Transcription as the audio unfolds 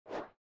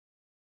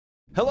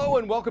Hello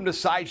and welcome to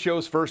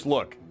Sideshow's First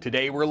Look.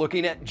 Today we're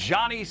looking at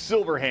Johnny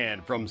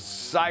Silverhand from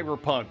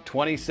Cyberpunk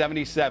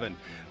 2077,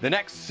 the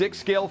next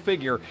 6-scale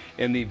figure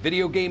in the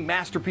video game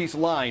masterpiece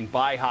line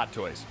by Hot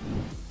Toys.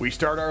 We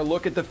start our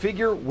look at the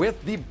figure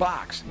with the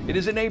box. It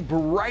is in a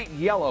bright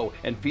yellow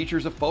and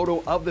features a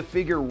photo of the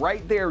figure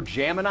right there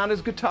jamming on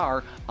his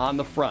guitar on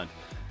the front.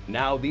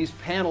 Now these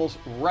panels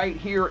right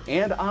here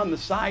and on the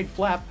side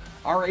flap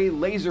are a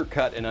laser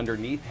cut and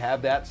underneath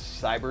have that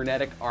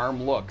cybernetic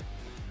arm look.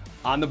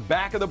 On the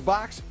back of the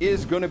box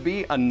is going to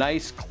be a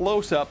nice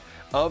close-up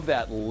of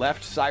that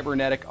left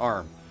cybernetic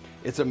arm.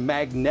 It's a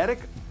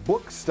magnetic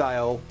book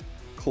style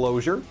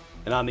closure,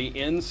 and on the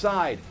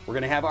inside we're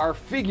going to have our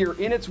figure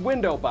in its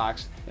window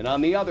box, and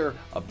on the other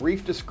a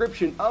brief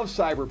description of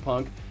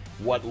Cyberpunk,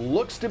 what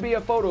looks to be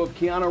a photo of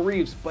Keanu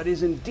Reeves but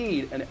is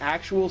indeed an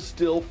actual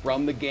still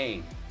from the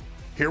game.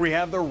 Here we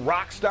have the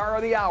rock star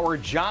of the hour,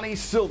 Johnny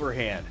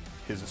Silverhand.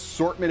 His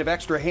assortment of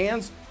extra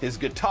hands, his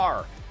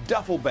guitar,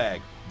 duffel bag,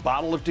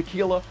 bottle of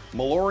tequila,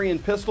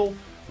 Malorian pistol,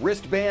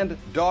 wristband,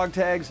 dog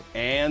tags,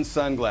 and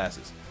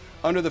sunglasses.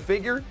 Under the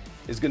figure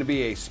is going to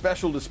be a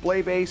special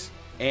display base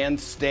and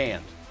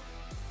stand.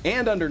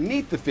 And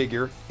underneath the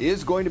figure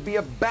is going to be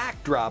a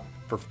backdrop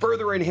for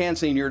further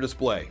enhancing your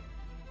display.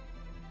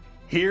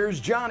 Here's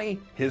Johnny,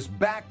 his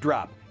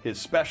backdrop, his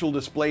special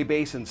display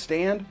base and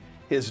stand,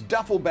 his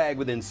duffel bag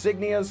with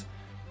insignias,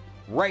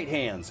 right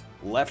hands,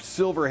 left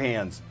silver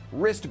hands,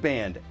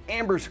 wristband,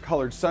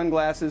 amber-colored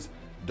sunglasses,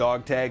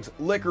 dog tags,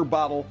 liquor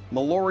bottle,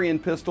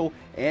 Malorian pistol,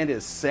 and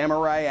his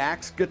samurai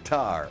axe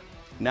guitar.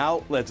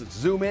 Now let's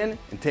zoom in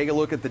and take a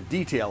look at the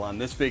detail on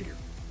this figure.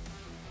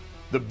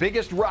 The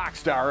biggest rock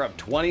star of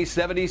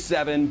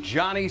 2077,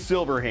 Johnny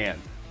Silverhand.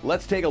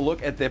 Let's take a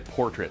look at the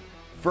portrait.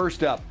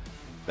 First up,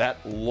 that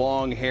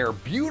long hair,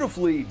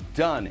 beautifully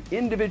done,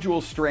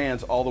 individual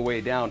strands all the way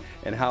down,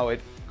 and how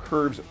it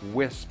curves,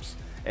 wisps,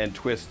 and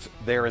twists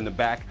there in the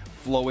back,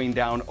 flowing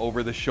down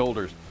over the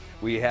shoulders.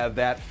 We have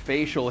that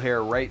facial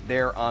hair right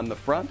there on the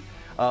front,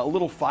 a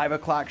little 5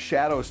 o'clock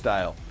shadow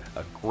style,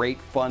 a great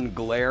fun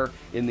glare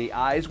in the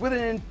eyes with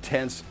an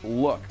intense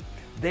look.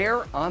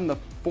 There on the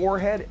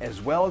forehead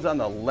as well as on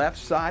the left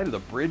side of the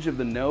bridge of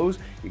the nose,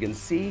 you can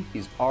see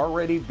he's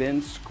already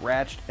been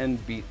scratched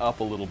and beat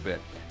up a little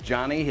bit.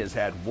 Johnny has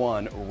had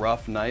one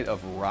rough night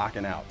of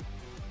rocking out.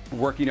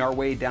 Working our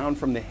way down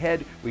from the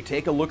head, we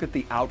take a look at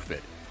the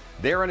outfit.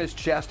 There on his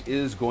chest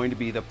is going to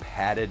be the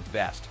padded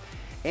vest.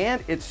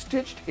 And it's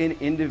stitched in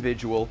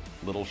individual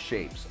little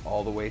shapes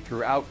all the way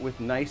throughout with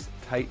nice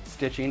tight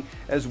stitching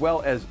as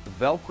well as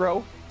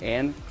Velcro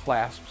and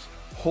clasps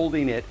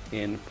holding it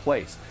in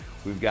place.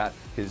 We've got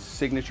his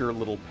signature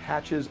little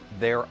patches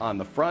there on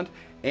the front,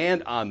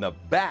 and on the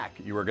back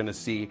you are going to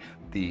see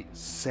the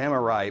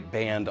samurai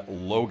band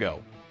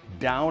logo.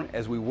 Down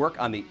as we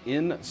work on the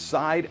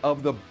inside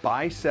of the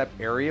bicep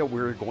area,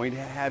 we're going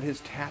to have his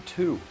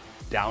tattoo.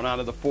 Down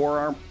onto the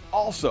forearm,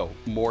 also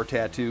more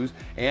tattoos,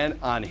 and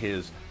on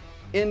his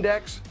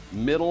index,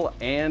 middle,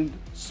 and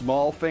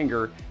small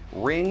finger,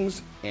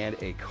 rings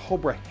and a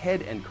cobra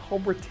head and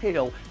cobra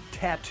tail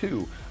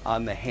tattoo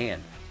on the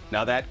hand.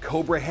 Now that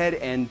cobra head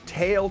and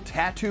tail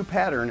tattoo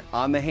pattern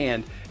on the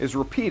hand is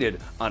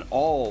repeated on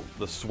all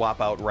the swap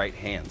out right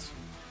hands.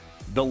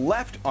 The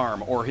left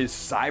arm, or his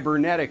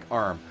cybernetic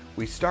arm,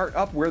 we start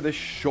up where the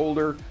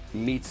shoulder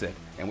meets it,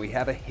 and we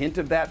have a hint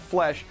of that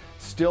flesh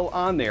still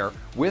on there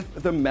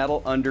with the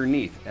metal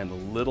underneath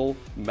and little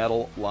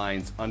metal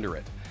lines under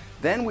it.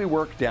 Then we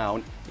work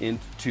down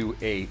into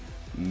a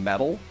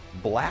metal,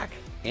 black,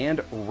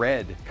 and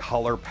red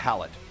color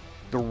palette.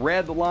 The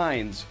red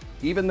lines,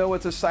 even though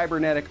it's a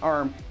cybernetic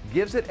arm,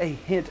 gives it a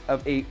hint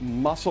of a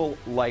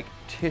muscle-like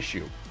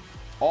tissue.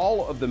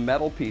 All of the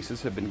metal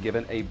pieces have been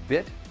given a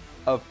bit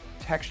of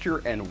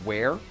texture and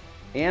wear,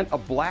 and a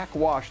black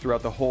wash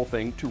throughout the whole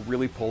thing to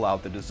really pull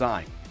out the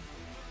design.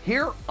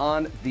 Here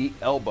on the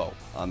elbow,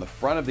 on the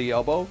front of the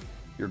elbow,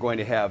 you're going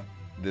to have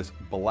this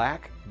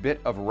black bit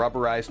of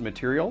rubberized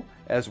material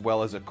as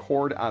well as a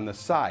cord on the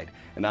side.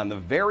 And on the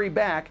very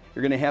back,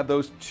 you're going to have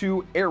those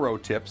two arrow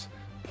tips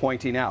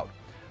pointing out.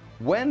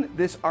 When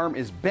this arm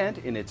is bent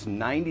in its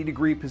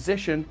 90-degree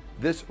position,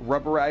 this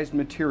rubberized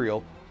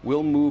material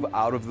will move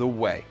out of the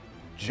way.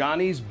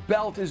 Johnny's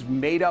belt is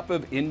made up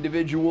of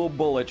individual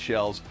bullet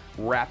shells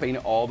wrapping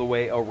all the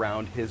way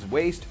around his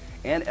waist,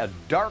 and a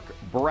dark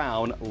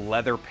brown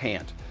leather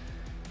pant.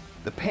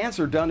 The pants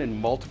are done in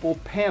multiple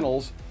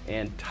panels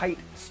and tight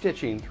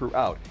stitching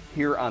throughout,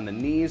 here on the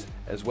knees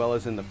as well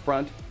as in the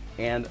front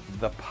and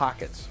the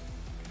pockets.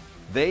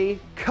 They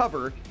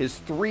cover his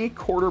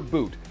 3/4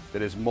 boot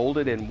that is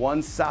molded in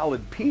one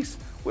solid piece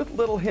with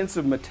little hints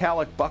of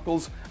metallic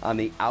buckles on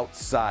the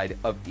outside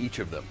of each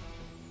of them.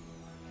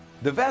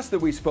 The vest that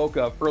we spoke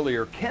of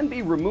earlier can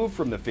be removed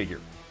from the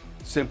figure.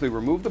 Simply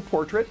remove the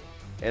portrait,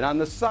 and on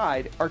the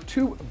side are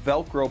two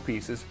Velcro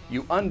pieces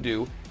you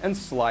undo and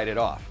slide it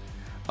off.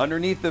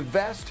 Underneath the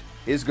vest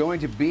is going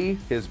to be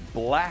his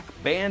black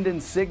band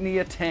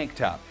insignia tank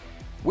top.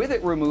 With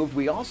it removed,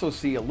 we also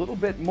see a little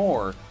bit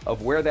more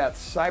of where that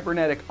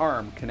cybernetic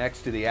arm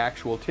connects to the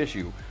actual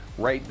tissue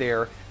right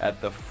there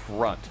at the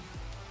front.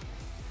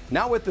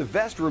 Now with the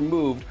vest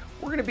removed,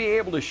 we're going to be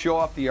able to show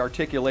off the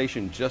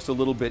articulation just a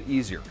little bit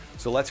easier.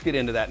 So let's get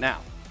into that now.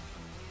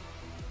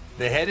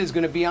 The head is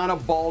going to be on a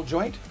ball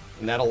joint,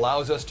 and that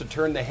allows us to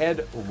turn the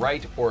head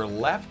right or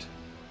left.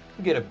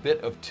 We get a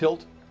bit of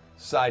tilt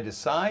side to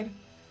side.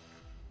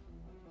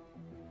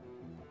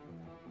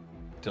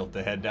 Tilt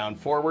the head down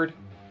forward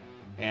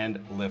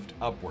and lift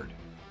upward.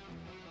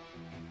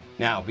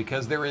 Now,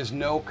 because there is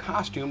no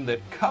costume that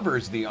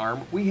covers the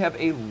arm, we have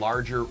a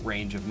larger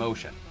range of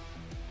motion.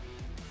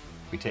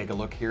 If we take a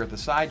look here at the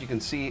side, you can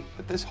see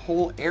that this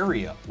whole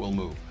area will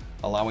move,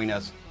 allowing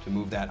us to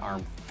move that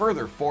arm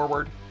further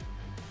forward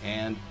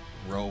and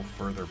row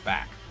further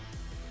back.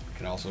 We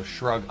can also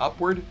shrug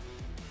upward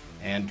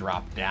and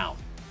drop down.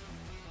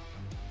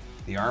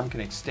 The arm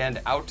can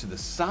extend out to the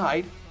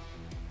side.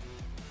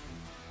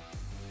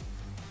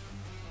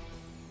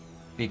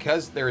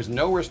 Because there is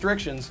no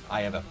restrictions,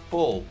 I have a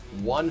full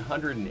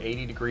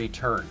 180-degree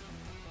turn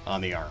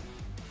on the arm.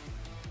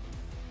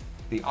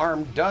 The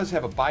arm does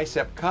have a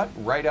bicep cut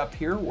right up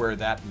here where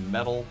that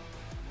metal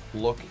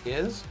look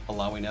is,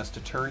 allowing us to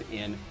turn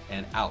in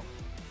and out.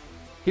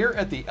 Here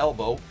at the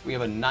elbow, we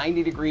have a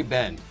 90-degree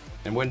bend,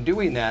 and when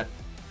doing that,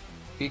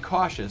 be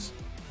cautious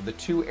of the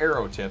two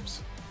arrow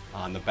tips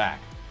on the back.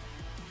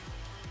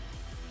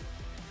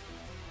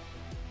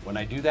 When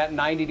I do that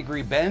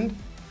 90-degree bend,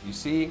 you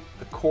see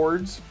the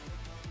cords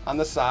on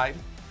the side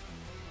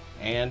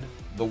and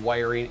the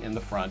wiring in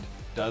the front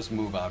does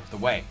move out of the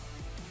way.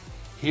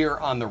 Here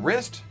on the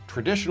wrist,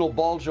 traditional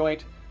ball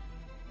joint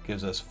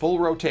gives us full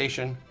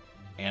rotation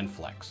and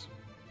flex.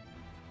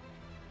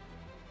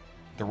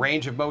 The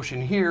range of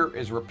motion here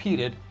is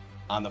repeated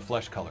on the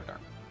flesh-colored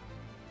arm.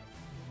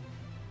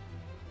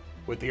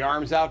 With the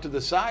arms out to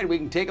the side, we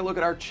can take a look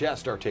at our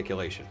chest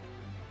articulation.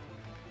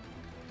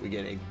 We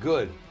get a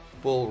good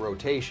full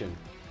rotation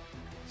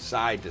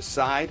side to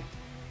side,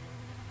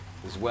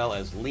 as well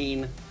as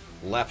lean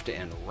left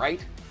and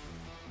right,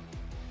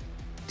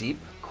 deep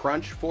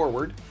crunch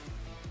forward,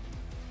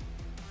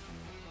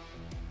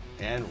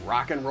 and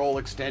rock and roll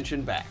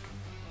extension back.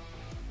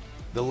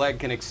 The leg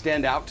can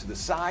extend out to the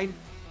side,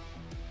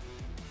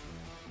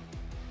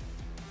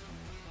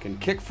 can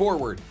kick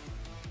forward,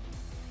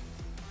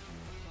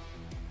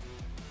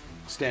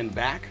 extend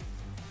back.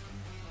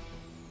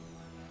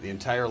 The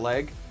entire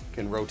leg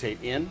can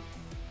rotate in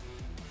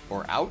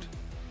or out.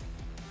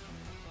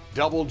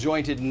 Double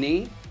jointed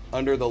knee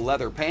under the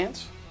leather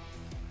pants.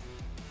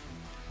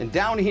 And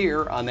down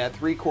here on that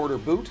 3/4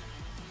 boot,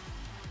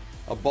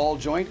 a ball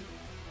joint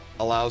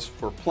allows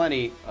for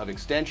plenty of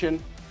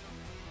extension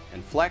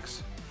and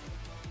flex,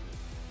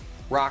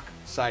 rock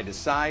side to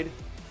side,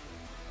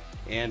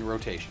 and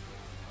rotation.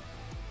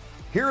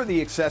 Here are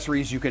the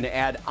accessories you can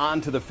add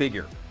onto the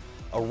figure.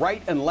 A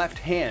right and left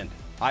hand,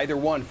 either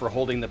one for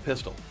holding the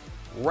pistol.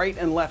 Right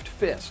and left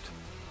fist.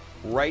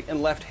 Right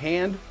and left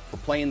hand for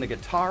playing the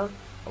guitar.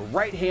 A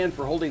right hand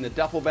for holding the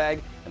duffel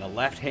bag, and a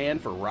left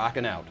hand for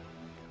rocking out.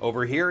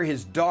 Over here,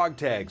 his dog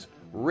tags,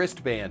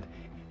 wristband,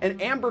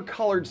 and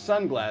amber-colored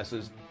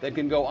sunglasses that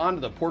can go onto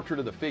the portrait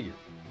of the figure.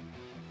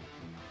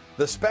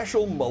 The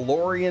special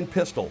Malorian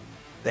pistol.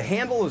 The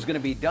handle is going to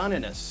be done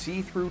in a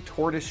see-through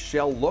tortoise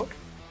shell look,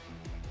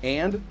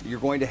 and you're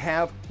going to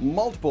have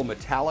multiple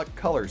metallic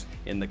colors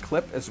in the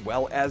clip as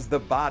well as the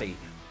body.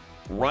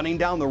 Running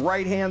down the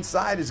right-hand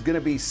side is going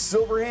to be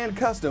Silverhand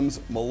Customs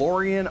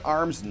Malorian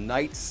Arms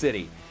Night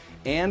City,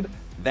 and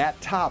that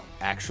top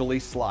actually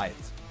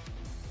slides.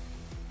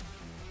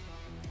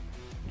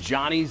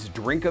 Johnny's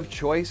drink of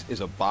choice is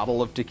a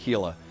bottle of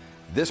tequila.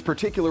 This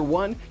particular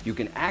one, you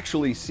can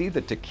actually see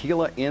the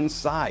tequila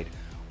inside.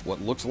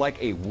 What looks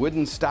like a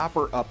wooden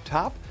stopper up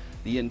top,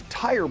 the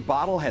entire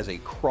bottle has a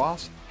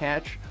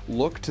cross-hatch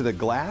look to the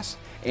glass,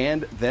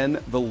 and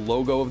then the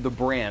logo of the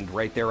brand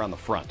right there on the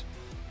front.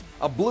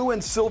 A blue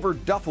and silver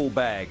duffel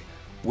bag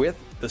with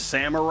the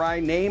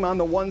samurai name on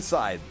the one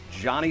side,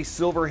 Johnny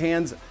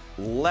Silverhand's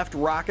left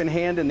rockin'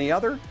 hand in the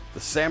other, the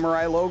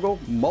samurai logo,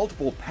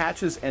 multiple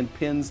patches and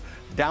pins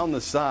down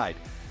the side.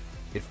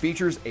 It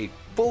features a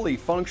fully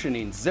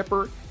functioning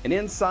zipper, and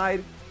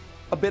inside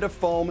a bit of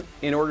foam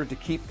in order to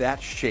keep that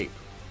shape.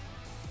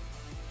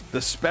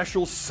 The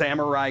special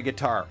samurai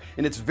guitar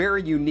in its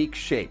very unique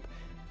shape.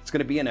 It's going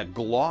to be in a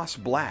gloss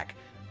black.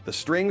 The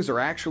strings are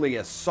actually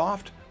a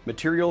soft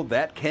material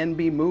that can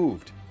be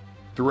moved.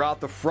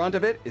 Throughout the front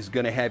of it is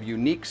going to have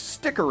unique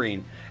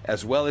stickering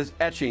as well as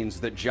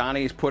etchings that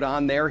Johnny's put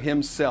on there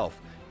himself.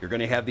 You're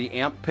going to have the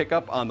amp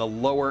pickup on the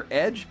lower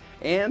edge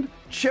and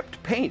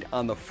chipped paint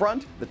on the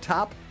front, the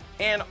top,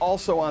 and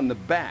also on the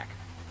back.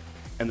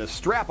 And the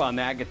strap on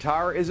that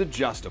guitar is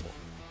adjustable.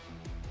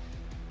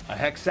 A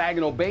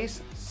hexagonal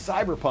base,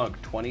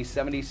 Cyberpunk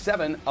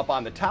 2077 up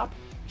on the top,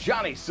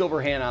 Johnny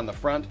Silverhand on the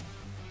front,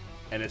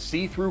 and a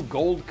see-through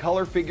gold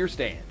color figure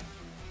stand.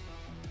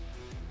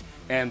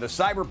 And the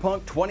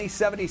Cyberpunk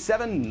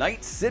 2077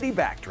 Night City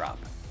backdrop.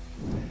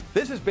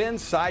 This has been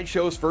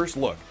Sideshow's first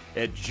look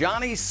at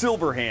Johnny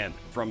Silverhand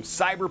from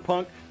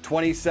Cyberpunk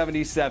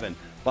 2077.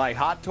 by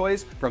Hot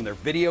Toys from their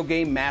Video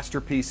Game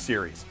Masterpiece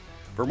series.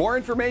 For more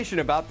information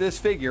about this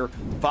figure,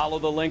 follow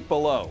the link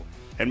below.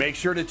 And make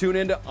sure to tune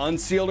in to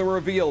Unsealed and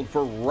Revealed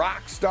for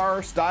rock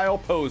star style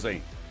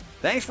posing.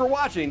 Thanks for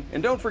watching,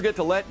 and don't forget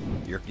to let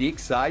your geek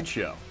side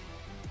show.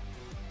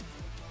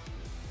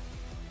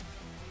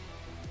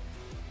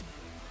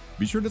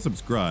 Be sure to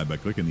subscribe by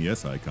clicking the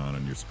S icon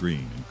on your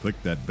screen and click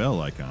that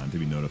bell icon to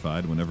be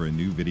notified whenever a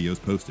new video is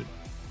posted.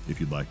 If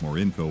you'd like more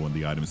info on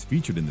the items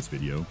featured in this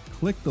video,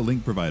 click the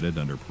link provided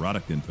under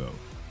Product Info.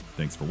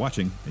 Thanks for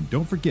watching, and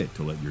don't forget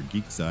to let your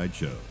geek side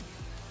show.